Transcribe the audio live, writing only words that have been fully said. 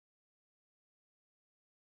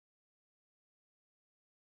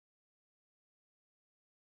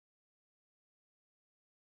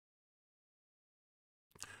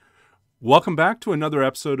Welcome back to another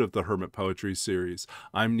episode of the Hermit Poetry Series.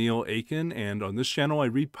 I'm Neil Aitken, and on this channel I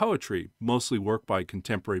read poetry, mostly work by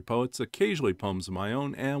contemporary poets, occasionally poems of my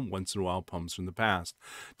own, and once in a while poems from the past.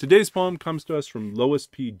 Today's poem comes to us from Lois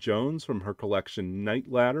P. Jones from her collection Night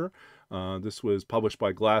Ladder. This was published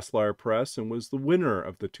by Lyre Press and was the winner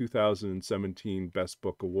of the 2017 Best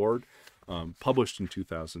Book Award. Published in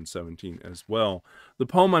 2017 as well. The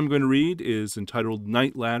poem I'm going to read is entitled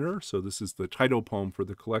Night Ladder, so this is the title poem for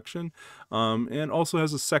the collection, and also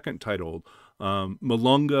has a second title,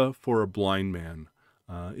 Milonga for a Blind Man.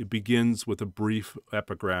 It begins with a brief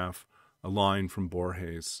epigraph, a line from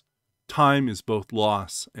Borges. Time is both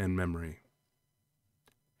loss and memory.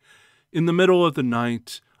 In the middle of the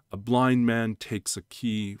night, a blind man takes a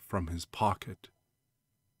key from his pocket.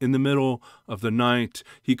 In the middle of the night,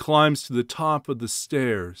 he climbs to the top of the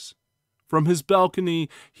stairs. From his balcony,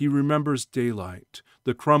 he remembers daylight,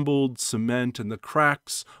 the crumbled cement and the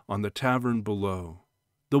cracks on the tavern below,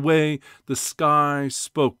 the way the sky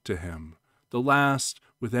spoke to him, the last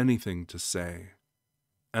with anything to say,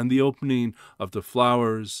 and the opening of the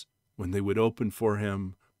flowers when they would open for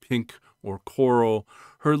him, pink or coral,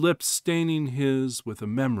 her lips staining his with a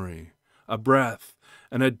memory, a breath,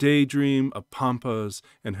 and a daydream of pampas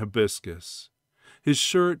and hibiscus. His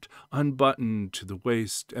shirt unbuttoned to the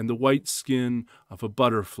waist and the white skin of a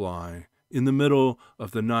butterfly. In the middle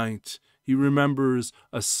of the night, he remembers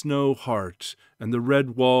a snow heart and the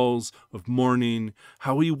red walls of morning,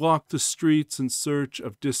 how he walked the streets in search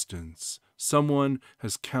of distance. Someone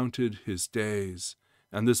has counted his days,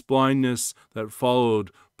 and this blindness that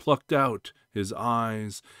followed plucked out his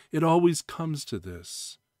eyes. It always comes to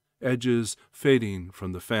this. Edges fading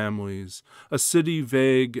from the families, a city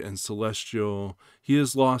vague and celestial. He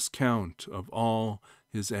has lost count of all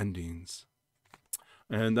his endings.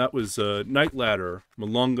 And that was Night Ladder,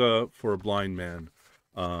 Milonga for a Blind Man,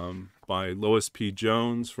 by Lois P.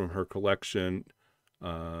 Jones from her collection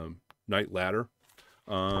Night Ladder.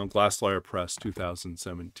 Lyre Press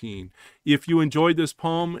 2017. If you enjoyed this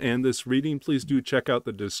poem and this reading, please do check out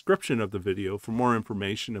the description of the video for more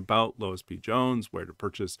information about Lois P. Jones, where to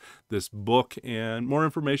purchase this book, and more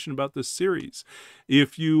information about this series.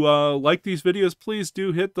 If you like these videos, please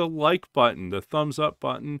do hit the like button, the thumbs up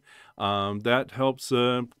button. That helps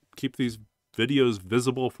keep these videos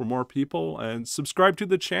visible for more people, and subscribe to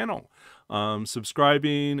the channel.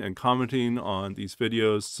 Subscribing and commenting on these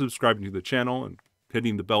videos, subscribing to the channel and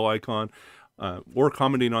hitting the bell icon, or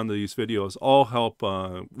commenting on these videos all help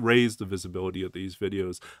raise the visibility of these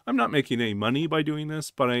videos. I'm not making any money by doing this,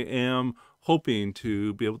 but I am hoping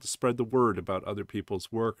to be able to spread the word about other people's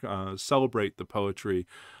work, celebrate the poetry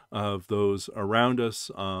of those around us,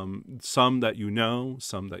 some that you know,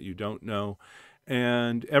 some that you don't know.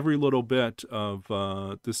 And every little bit of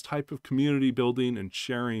this type of community building and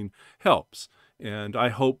sharing helps. And I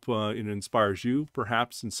hope it inspires you,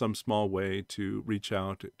 perhaps in some small way, to reach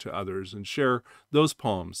out to others and share those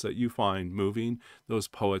poems that you find moving, those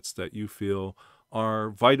poets that you feel are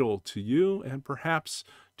vital to you and perhaps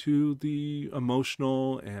to the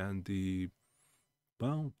emotional and the,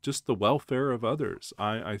 well, just the welfare of others.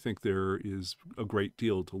 I think there is a great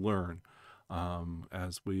deal to learn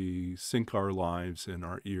as we sink our lives and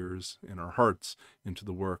our ears and our hearts into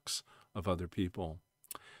the works of other people.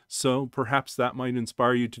 So perhaps that might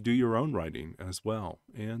inspire you to do your own writing as well,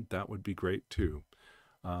 and that would be great too.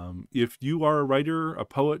 If you are a writer, a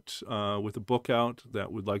poet with a book out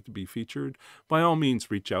that would like to be featured, by all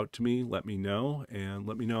means reach out to me, let me know, and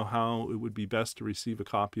let me know how it would be best to receive a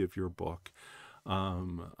copy of your book.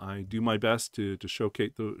 I do my best to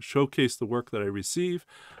showcase the work that I receive.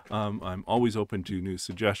 I'm always open to new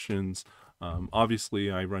suggestions. Obviously,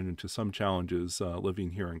 I run into some challenges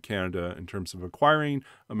living here in Canada in terms of acquiring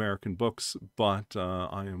American books, but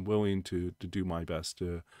I am willing to do my best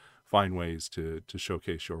to find ways to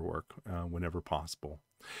showcase your work whenever possible.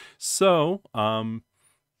 So,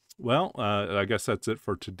 well, I guess that's it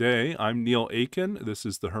for today. I'm Neil Aitken. This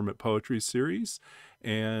is the Hermit Poetry Series,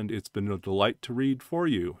 and it's been a delight to read for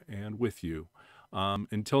you and with you.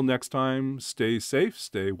 Until next time, stay safe,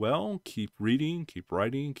 stay well, keep reading, keep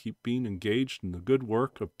writing, keep being engaged in the good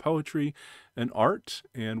work of poetry and art,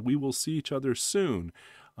 and we will see each other soon.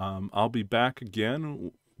 I'll be back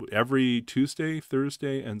again every Tuesday,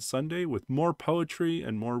 Thursday, and Sunday with more poetry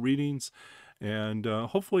and more readings, and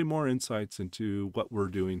hopefully more insights into what we're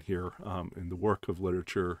doing here in the work of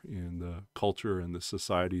literature, in the culture and the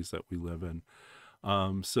societies that we live in.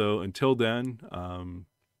 So until then,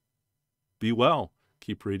 be well,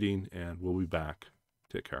 keep reading, and we'll be back.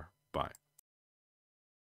 Take care. Bye.